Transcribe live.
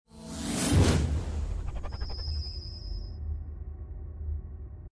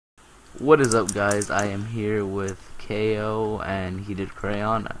What is up, guys? I am here with KO and Heated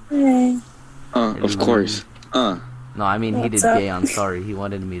Crayon. Hey. Of course. No, I mean What's Heated up? Gayon. Sorry, he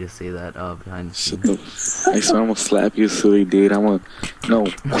wanted me to say that behind the Shut scenes. the. I swear I'm gonna slap you, silly dude. I'm gonna. No.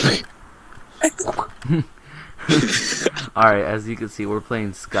 Alright, as you can see, we're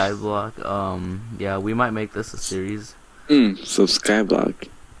playing SkyBlock. Yeah, we might make this a series. So SkyBlock.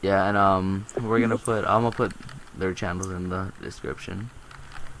 Yeah, and we're gonna put. I'm gonna put their channels in the description.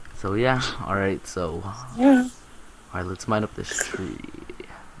 So yeah, alright. So Yeah. alright, let's mine up this tree.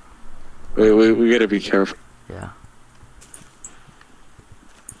 Wait, we gotta be careful. Yeah.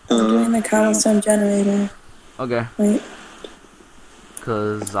 I'm doing the cobblestone generator. Okay. Wait.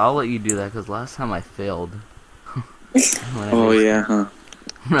 Cause I'll let you do that. Cause last time I failed. When I Oh made- yeah, huh?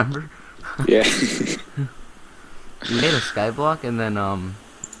 Remember? Yeah. We made a skyblock and then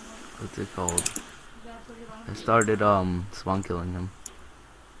what's it called? I started spawn killing him.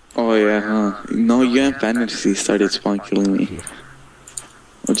 Oh yeah, huh? No, you and Fantasy started spawn killing me. Yeah.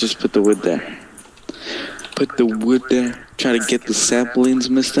 We'll just put the wood there. Put the wood there. Try to get the saplings,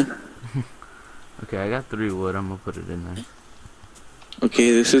 mister. Okay, I got 3 wood. I'm gonna put it in there.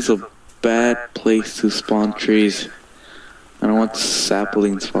 Okay, this is a bad place to spawn trees. I don't want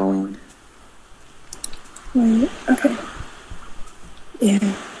saplings falling. Wait. Okay.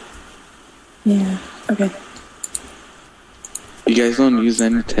 Yeah. Yeah. Okay. You guys don't use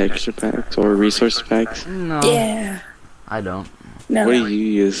any texture packs or resource packs? No. Yeah. I don't. No. What do you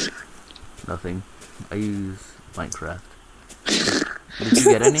use? Nothing. I use Minecraft. Did you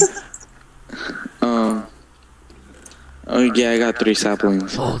get any? Oh yeah, I got 3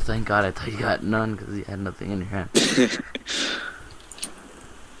 saplings. Oh, thank God. I thought you got none because you had nothing in your hand.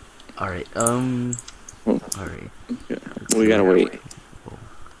 Alright, alright. We gotta wait.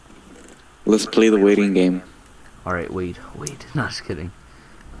 Let's play the waiting game. Alright, wait. No, just kidding.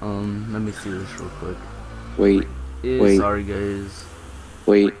 Let me see this real quick. Wait, wait. Sorry, guys.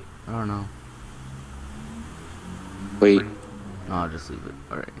 wait, I don't know. wait. No, I'll just leave it.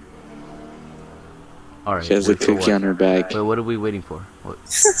 Alright. Alright. She has a wait for cookie what? on her back. Wait, what are we waiting for? What?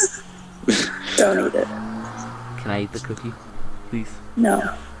 Don't eat it. Can I eat the cookie? Please?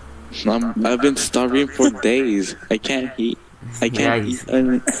 No. I've been starving for days. I can't eat. I can't Yeah, eat. I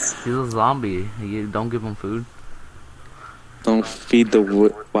mean, He's a zombie. You don't give him food. don't feed the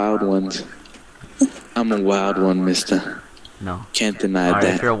wild ones. I'm a wild one, mister. No. Can't deny Alright, if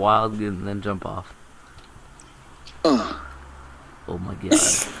that. you're wild, then jump off. Oh my God.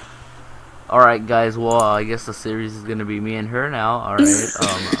 Alright, guys. Well, I guess the series is gonna be me and her now. Alright. Heated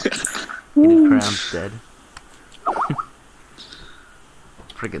Crayon's dead.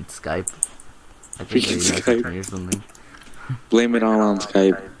 Freaking Skype. I think Freaking they Skype. messaged me or something. Blame it all on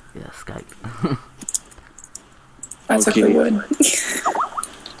Skype. Yeah, Skype. I took Okay. the wood.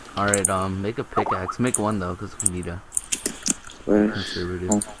 Alright, make a pickaxe. Make one though, because we need a Where? conservative.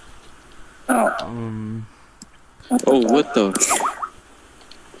 Oh. Oh, what the?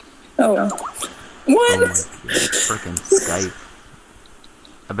 Oh. Oh What? my God. Freaking Skype.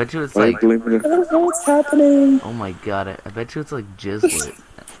 I bet you it's Why like, blame it? I don't know what's happening. oh my God, I bet you it's like Jizzlet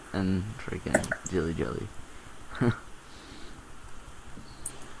and freaking Jelly.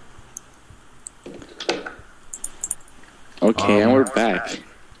 Okay, and we're back.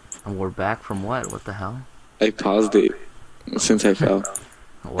 And we're back from what? What the hell? I paused it since I fell.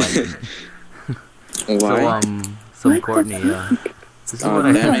 Why? Why? So What the Courtney, this is Oh, what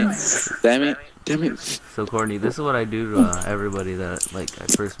I damn it. Damn it. So Courtney, this is what I do to everybody that like I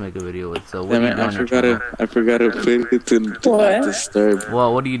first make a video with. So what Damn do you it, do I on your forgot channel? to put it to do What? not disturb.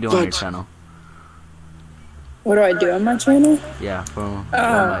 Well, what do you do on your Fudge. channel? What do I do on my channel? Yeah, from Oh,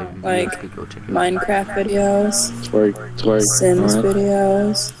 my viewers like could go check it out. Minecraft videos, Twerk. Sims Alright.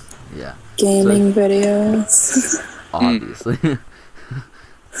 videos, Yeah, gaming videos. obviously.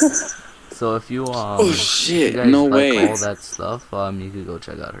 So if you Oh you shit, guys no like way. all that stuff, you could go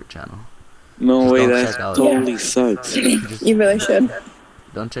check out her channel. No Just way, don't that check out- totally sucks. Just You really should.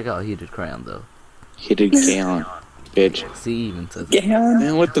 don't check out Heated Crayon though. Hit it down, bitch. See, he even says it. Get on.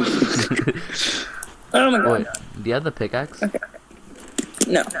 Man, what the Oh my Wait, god. do you have the pickaxe? Okay.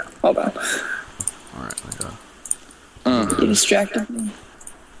 No. Hold on. Alright, let's go. You distracted me.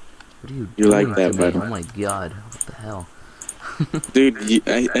 What are you You doing like that, to me? bud. Oh my God, what the hell? Dude,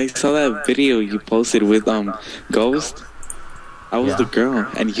 I saw that video you posted with Ghost. I was Yeah. the girl,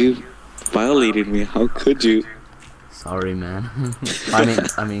 and you violated me. How could you? Sorry, man.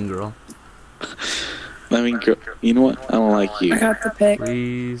 I mean, girl. I mean, girl, you know what? I don't like you. I got the pick.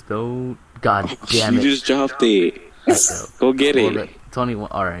 Please don't. God damn You it. just dropped it. Let's Go get Well, it. Tony,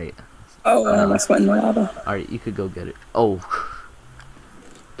 alright. Oh, I almost went in the lava. Alright, you could go get it. Oh,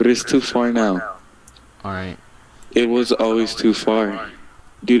 but it's too far now. Alright. It was always too far.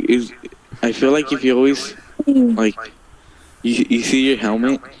 Dude, I feel like if you always, like, you see your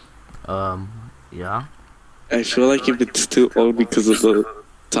helmet? Yeah? I feel like if it's too old because of the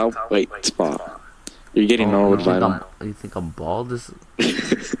top white spot, you're getting old, Vital. You think I'm bald?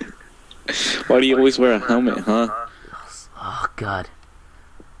 Why do you always wear a helmet, huh? Oh, God.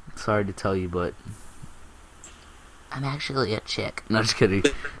 Sorry to tell you, but I'm actually a chick. No, just kidding.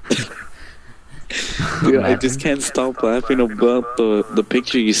 Dude, I just can't stop laughing about the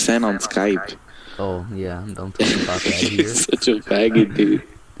picture you sent on Skype. Oh, yeah, don't talk about that here. You're such a faggot, dude.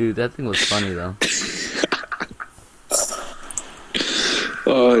 Dude, that thing was funny, though.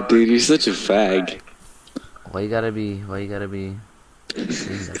 Oh, dude, you're such a fag. Why you gotta be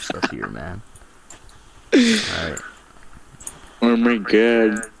saying that stuff here, man? Alright. Oh my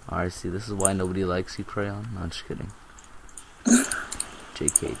god. Alright, see, this is why nobody likes you, Crayon. No, I'm just kidding.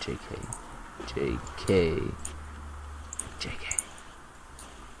 JK.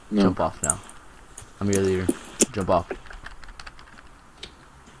 No. Jump off now. I'm your leader. Jump off.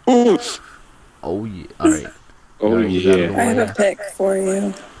 Oof. Oh, yeah. Alright. Oh, yeah. I have a pick for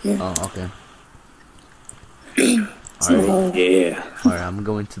you. Here. Oh, okay. Alright. Oh, yeah. Alright, I'm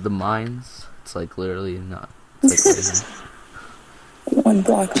going to the mines. It's like literally not. It's like right here. 1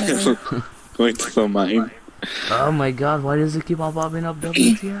 block away. Going to the mine. Oh my god, why does it keep on popping up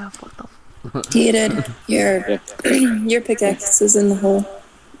WTF? What the f- Heated. Your pickaxe is in the hole.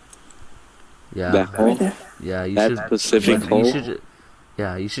 Yeah. That hole? Right there. Yeah, you That should. specific you hole? should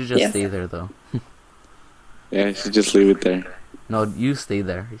yeah, you should just stay there though. Yeah, I should just leave it there. No, you stay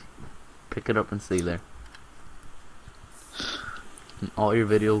there. Pick it up and stay there. And all your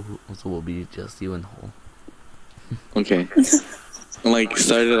videos will be just you in the hole. Okay. Like,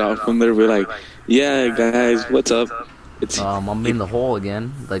 started off from there, we're like, yeah, guys, what's up? It's I'm in the hole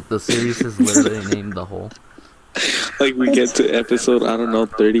again. Like the series is literally named The Hole. like we get to episode, I don't know,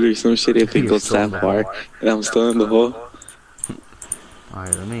 30 or some shit if it You're goes still in that the far, hole. and I'm still in the hole.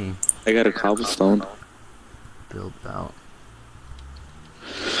 Alright, let me I got a cobblestone. build out.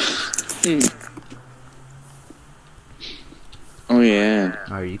 Oh yeah.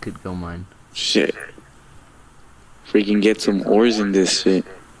 Alright, you could go mine. Shit. Freaking get some ores in this shit.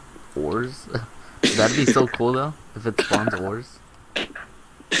 Ores? That'd be so cool though, if it spawns ores.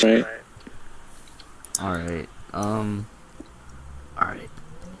 Right? Alright, alright.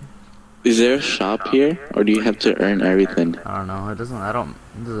 Is there a shop here, or do you have to earn everything? I don't know, it doesn't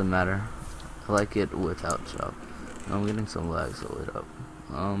matter. I like it without shop. I'm getting some lag, so wait up.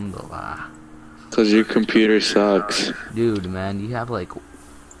 The lag. Cause your computer sucks. Dude, man, you have like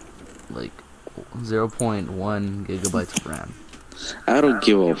 0.1 gigabytes of RAM. I don't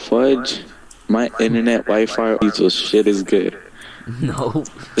give a fudge. My internet Wi-Fi equals shit is good. No.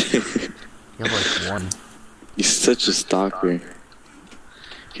 You have like 1. You're such a stalker.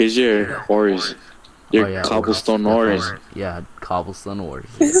 Here's your ores. Your Oh, yeah, cobblestone ores. ores. Yeah, cobblestone ores.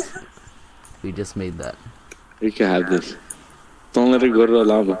 Yes. We just made that. You can have this. Don't let it go to the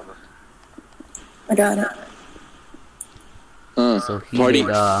lava. I got it. So he Party.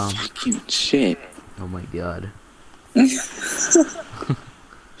 made, Fucking shit. oh my god.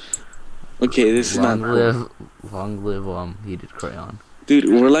 Okay, this is not cool. Long live, Heated Crayon. Dude,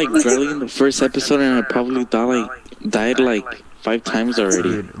 we're like barely in the first episode and I probably died like 5 times already.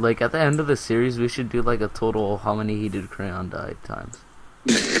 Dude, like at the end of the series, we should do like a total how many Heated Crayon died times.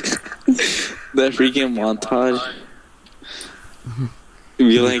 That freaking montage. It'd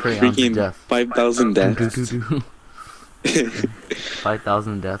be like Crayon's freaking death. 5,000 deaths.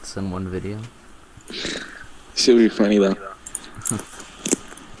 5,000 deaths in one video. Should be funny though.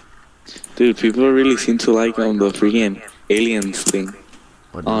 Dude, people really seem to like the freaking aliens thing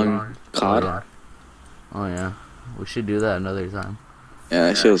What on COD. Oh yeah, we should do that another time. Yeah,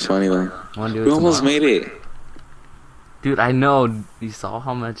 that shit was funny though. Wanna do it We almost tomorrow? made it. Dude, I know. You saw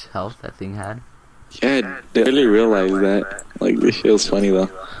how much health that thing had? Yeah, I barely realized that. Like, this shit was funny though.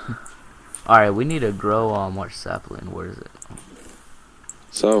 Alright, we need to grow more sapling. Where is it?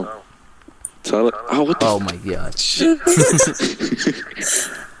 So, tell it. Oh, what the Oh my god. shit?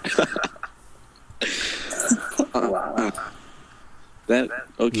 Wow. That,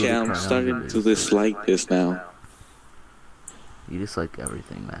 okay, You're I'm crying starting over to this. dislike this now. You dislike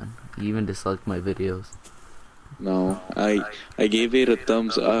everything, man. You even dislike my videos. No, I gave it a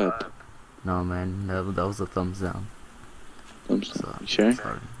thumbs up. No, man. That was a thumbs down. Thumbs So, up. You sure?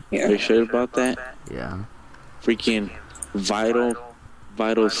 sorry. Are you sure about that? Yeah. Freaking vital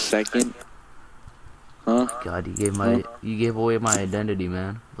second. Huh? God, you gave away my identity,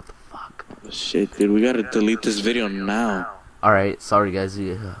 man. What the fuck? Oh, shit, dude, we gotta delete this video now. Alright, sorry guys. Sorry, see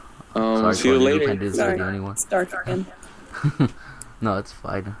you Courtney, we later. can't do this Sorry. video anymore. It's dark again. No, it's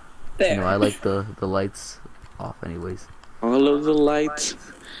fine. There. You know, I like the lights off anyways. All of the lights.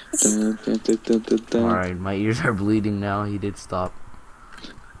 Dun, dun, dun, dun, dun, dun. Alright, my ears are bleeding now. He did stop.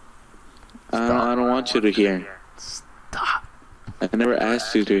 I don't want you to hear. Stop. I never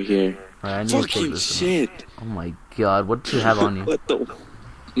asked you to hear. Alright, I need to take Fucking this shit. Oh my god, what did you have on you? What the?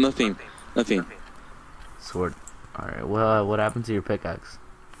 Nothing. Nothing. Sword. Alright, well, what happened to your pickaxe?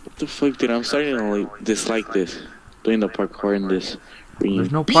 What the fuck, dude? I'm starting to like dislike this. Doing the parkour in this.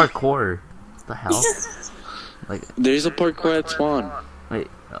 There's no parkour. What the hell? Like, There's a parkour at spawn. wait,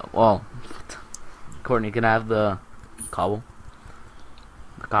 well, Courtney, can I have the cobble?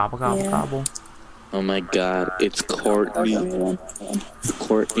 The cobble. Yeah. Oh my god, it's Courtney. One.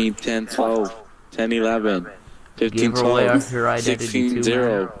 Courtney 10 12, 10 11, 15 Gave her away 12, her identity 16 too, 0,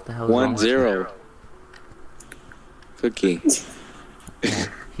 man. What the hell is wrong 1 with you? 0. Cookie.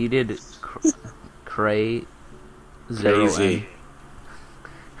 He did cray 0 Crazy.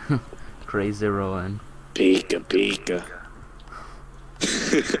 N. Cray 0 N. Pika pika.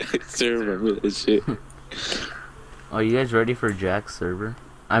 Still remember that shit. Are you guys ready for Jack's server?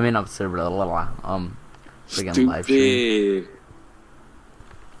 I mean, not server, freaking live stream. Stupid.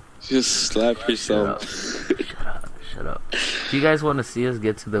 Just slap yourself. Shut up. If you guys want to see us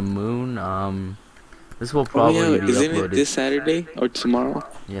get to the moon, this will Oh probably yeah, be isn't uploaded. it this Saturday or tomorrow?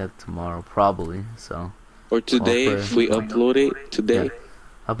 Yeah, tomorrow, probably. So Or today Well, if we upload it today? yeah.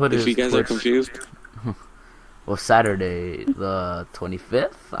 I'll put If it. you guys are confused? Well, Saturday, the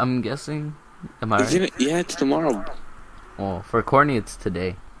 25th, I'm guessing. Am I right? Isn't it? Yeah, it's tomorrow. Well, for Courtney, it's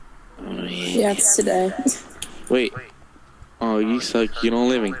today. Oh, Yeah, it's today. Wait. Oh, you suck. You don't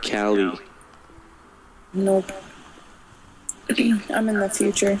live in Cali. Nope. I'm in the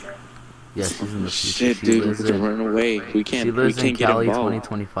future. Yeah, she's in the future. Shit, She dude, we lives have to in- run away. We can't. She lives we in can't Cali get involved.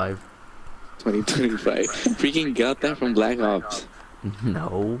 2025. 2025. Freaking got that from Black Ops.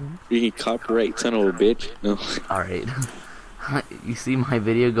 No. Freaking copyright, son of a bitch. No. Alright. You see my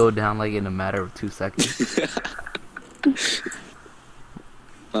video go down like in a matter of 2 seconds?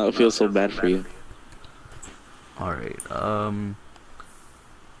 I feel so bad for you. Alright,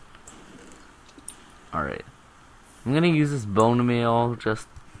 Alright. I'm gonna use this bone meal just...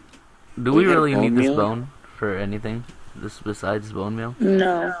 Do we We have really need bone this meal? bone for anything? This besides bone meal?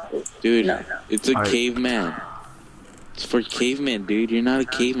 No. Dude, No. it's a Alright. caveman. It's for cavemen, dude. You're not a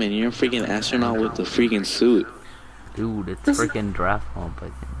caveman. You're a freaking astronaut with a freaking suit. Dude, it's freaking draft pump,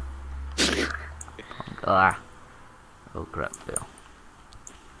 I think. Ah. Oh crap, fail.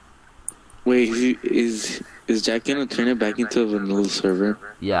 Wait, is Jack gonna turn it back into a vanilla server?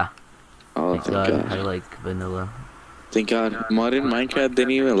 Yeah. Oh, Thank thank God. I God. like vanilla. Thank God. Modern Minecraft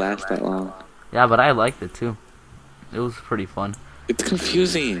didn't even last that long. Yeah, but I liked it too. It was pretty fun. It's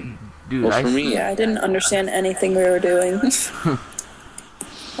confusing. Dude, Well, I for me, Yeah, I didn't understand anything we were doing.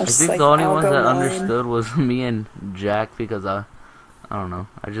 I think the only ones that understood was me and Jack because I don't know.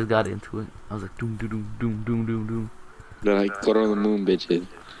 I just got into it. I was like doom doom doom doom doom doom doom. they're like, go to the moon, bitches.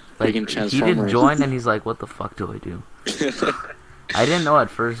 Like Freaking he Transformers. didn't join and he's like, "What the fuck do I do?" I didn't know at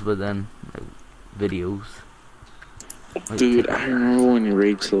first, but then like, videos. Wait, Dude, I remember when you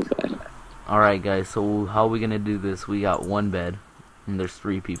raged so bad. all right, guys. So how are we gonna do this? We got one bed, and there's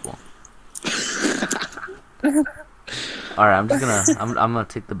 3 people. All right, I'm just gonna I'm gonna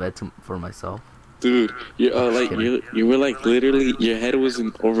take the bed for myself. Dude, you like kidding. you were like literally your head was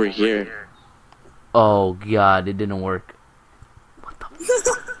over here. Oh god, it didn't work. What the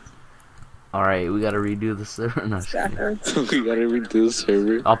fuck? Alright, we gotta redo the server. No, just kidding. Backwards. We gotta redo the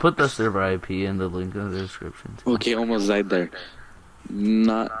server. I'll put the server IP in the link in the description. Okay, almost died there.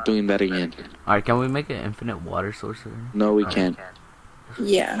 Not doing that again. Alright, can we make an infinite water source here? No, we can't.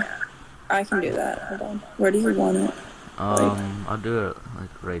 Yeah. I can do that. Hold on. Where do you want it? I'll do it like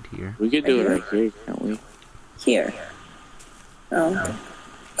right here. We could do it right here, can't we? Here. Oh.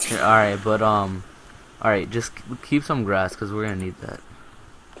 Here, alright, but alright, just keep some grass because we're gonna need that.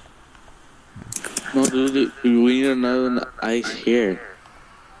 No, dude, we need another ice here.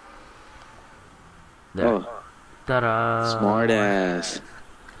 There. Oh, Ta-da! smart ass.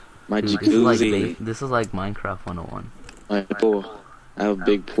 My Dude, this is like jacuzzi. this is like Minecraft 101. My pool. I have a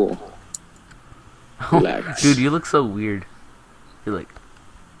big pool. Relax. Dude, you look so weird. You're like,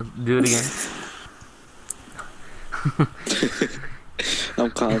 do it again. I'm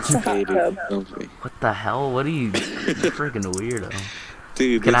constipated. tub. Okay. What the hell? What are you? You're freaking weirdo.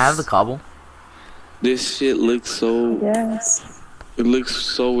 Dude, Can I have the cobble? This shit looks so. Yes. It looks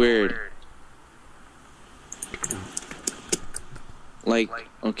so weird. Like,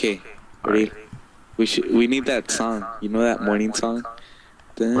 okay, ready? We need that song. You know that morning song?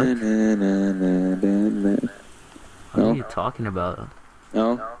 What are No? you talking about?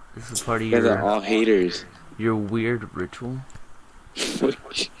 No? This is part of You guys are all haters. your weird ritual.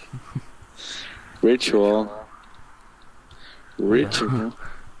 Ritual. Ritual.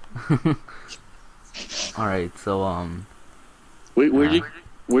 Alright, so Wait,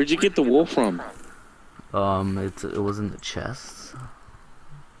 where'd you get the wool from? it was in the chest.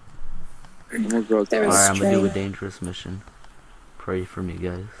 I'm gonna go There was- Alright, I'm gonna do a string. dangerous mission. Pray for me,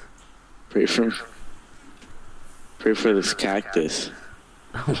 guys. Pray for this cactus.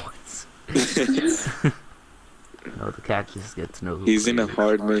 What? No, the cactus gets no. He's in a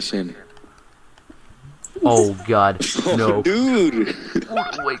hard mission. Oh God, no! Oh, dude.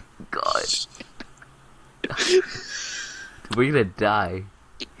 Oh my God, we're gonna die,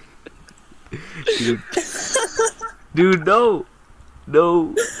 dude. Dude, no,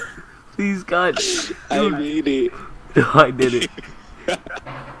 no, please, God, I dude. made it. No, I did it.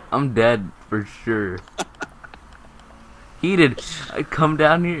 I'm dead for sure. Heated, I come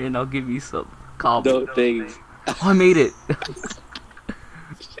down here and I'll give you some cobble. No thanks. Oh, I made it.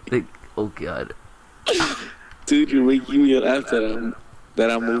 Oh God. Dude, you're making me laugh that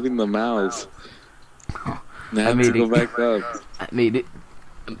I'm moving the mouse. Now I have made to go it. back up. I made it.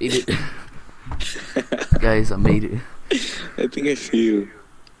 I made it. Guys, I made it. I think I see you.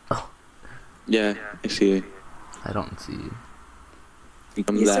 Oh. Yeah, I see you. I don't see you.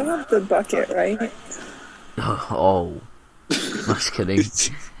 I'm You still that. have the bucket, right? Oh. I'm just kidding.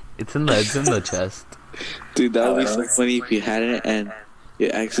 It's in the chest. Dude, that would be so funny if you had it and you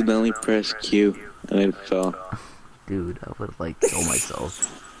accidentally pressed Q and it fell. Dude, I would kill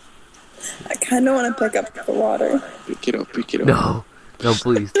myself. I kind of want to pick up the water. Pick it up, pick it up. No. No,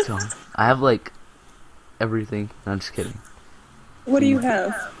 please don't. I have everything. No, I'm just kidding. What do you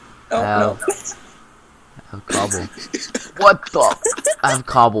have? Oh, no. I have cobble. What the? I have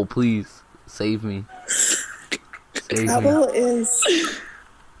cobble, please. Save me. Save me. Cobble is...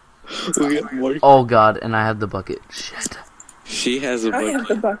 We have more. Oh God, and I have the bucket. Shit. She has a I have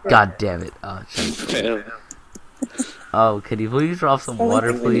the bucket. bucket. God damn it. Oh, shit. Fail. Oh, could you please drop some Only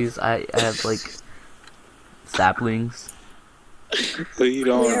water, thing we need- please? I have saplings. But you We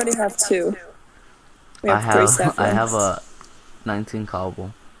don't. already have 2. We I have 3 have saplings. I have a 19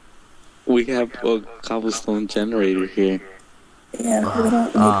 cobble. We have a cobblestone generator here. Yeah, we don't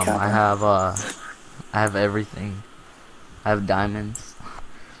need cobble. I have everything. I have diamonds.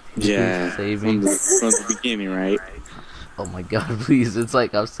 Please Yeah, save from me. the beginning, right? Oh my God, please. It's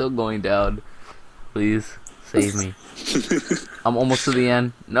I'm still going down. Please save me. I'm almost to the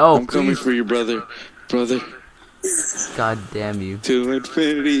end. No, I'm coming please. for you, brother. God damn you. To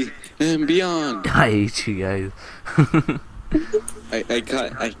infinity and beyond. I hate you guys.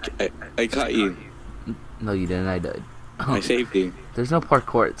 I caught you. No, you didn't. I died. I saved you. There's no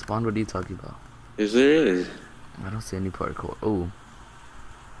parkour at spawn. What are you talking about? Yes, there is. I don't see any parkour. Oh.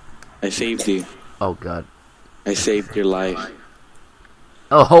 I saved you. Oh God. I saved your life.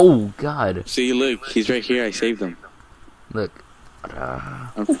 Oh God. See, look, he's right here. I saved him. Look.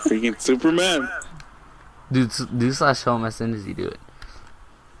 I'm freaking Superman. Dude, do slash home as soon as you do it.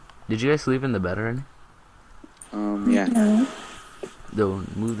 Did you guys sleep in the bed already? Yeah. No.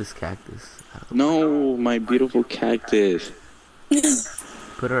 Don't move this cactus. Out of the No, my beautiful cactus.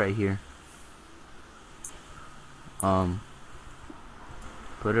 Put it right here.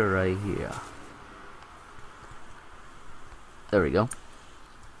 Put it right here. There we go.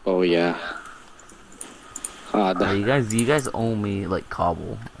 Oh yeah. Alright, you guys owe me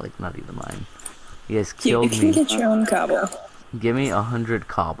cobble, not even mine. You guys You killed can me. get your own cobble. Give me 100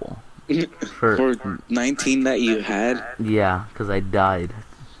 cobble. For 19 that you had? Yeah, cause I died.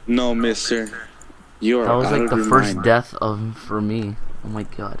 No, mister. You are That was out of the your first mind. death for me. Oh my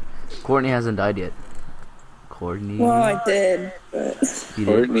God. Courtney hasn't died yet. Courtney. Well, I did, but... You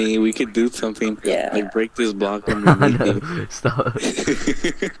did? Courtney, we could do something. Yeah. Like break this block underneath you. No, stop.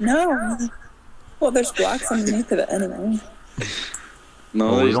 No. Well, there's blocks underneath of it anyway. No,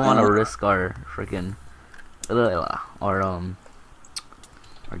 Well, we there's don't want to not. risk our freaking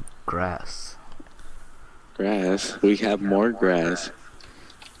our grass. Grass. We have more grass.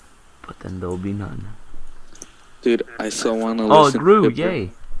 But then there'll be none. Dude, I still want to Oh, it listen grew! to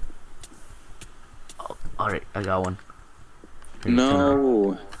Yay! Oh, alright, I got one. Here,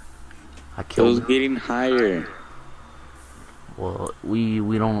 No, I it was killed. getting higher. Well, we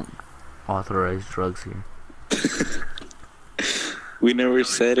don't authorize drugs here. We never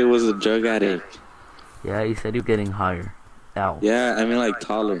said it was a drug addict. Yeah, you said you're getting higher. Ow. Yeah, I mean like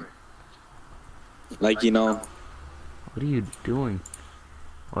taller. Like, you know. What are you doing?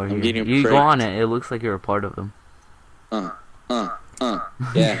 Or I'm here. getting You go pricked. on it. It looks like you're a part of them.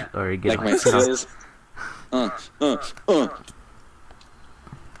 Yeah. Or you get Like on my top. skills.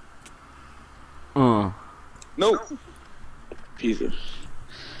 No. Piece of.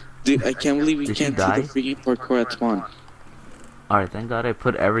 Dude, I can't believe we Did you can't see die? the freaking parkour at spawn. Alright, thank God I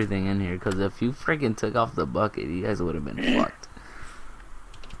put everything in here, because if you freaking took off the bucket, you guys would have been fucked.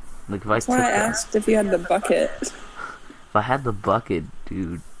 Like, if I That's took why I that, asked if you had the bucket. if I had the bucket,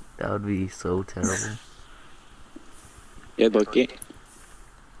 dude, that would be so terrible. Yeah, bucket.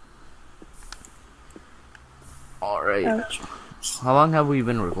 Alright. Ouch. How long have we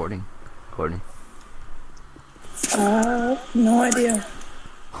been recording, Courtney? No idea.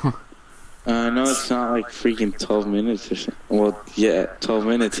 No, it's not like freaking 12 minutes or something. Well, yeah, 12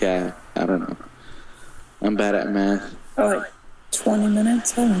 minutes, yeah. I don't know. I'm bad at math. Oh, like 20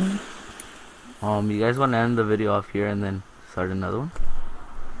 minutes? I don't know. You guys want to end the video off here and then start another one?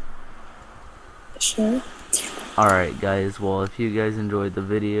 Sure. Alright, guys, well, if you guys enjoyed the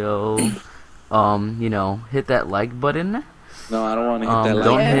video, you know, hit that like button. No, I don't want to hit that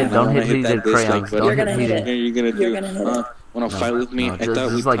don't like hit- button. don't I hit wanna heated that dislike crayons. button. You're gonna hit it. You're gonna You're do. gonna hit it. Wanna fight with me? no, I just- thought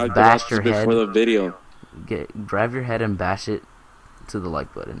we just, like, talked bash about your this head. before the video. Grab your head and bash it to the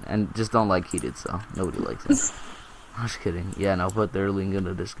like button. And just don't like heated, so nobody likes it. I'm just kidding. Yeah, and I'll put their link in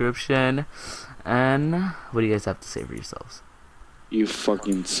the description. And what do you guys have to say for yourselves? You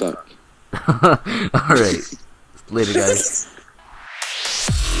fucking suck. Alright. Later, guys.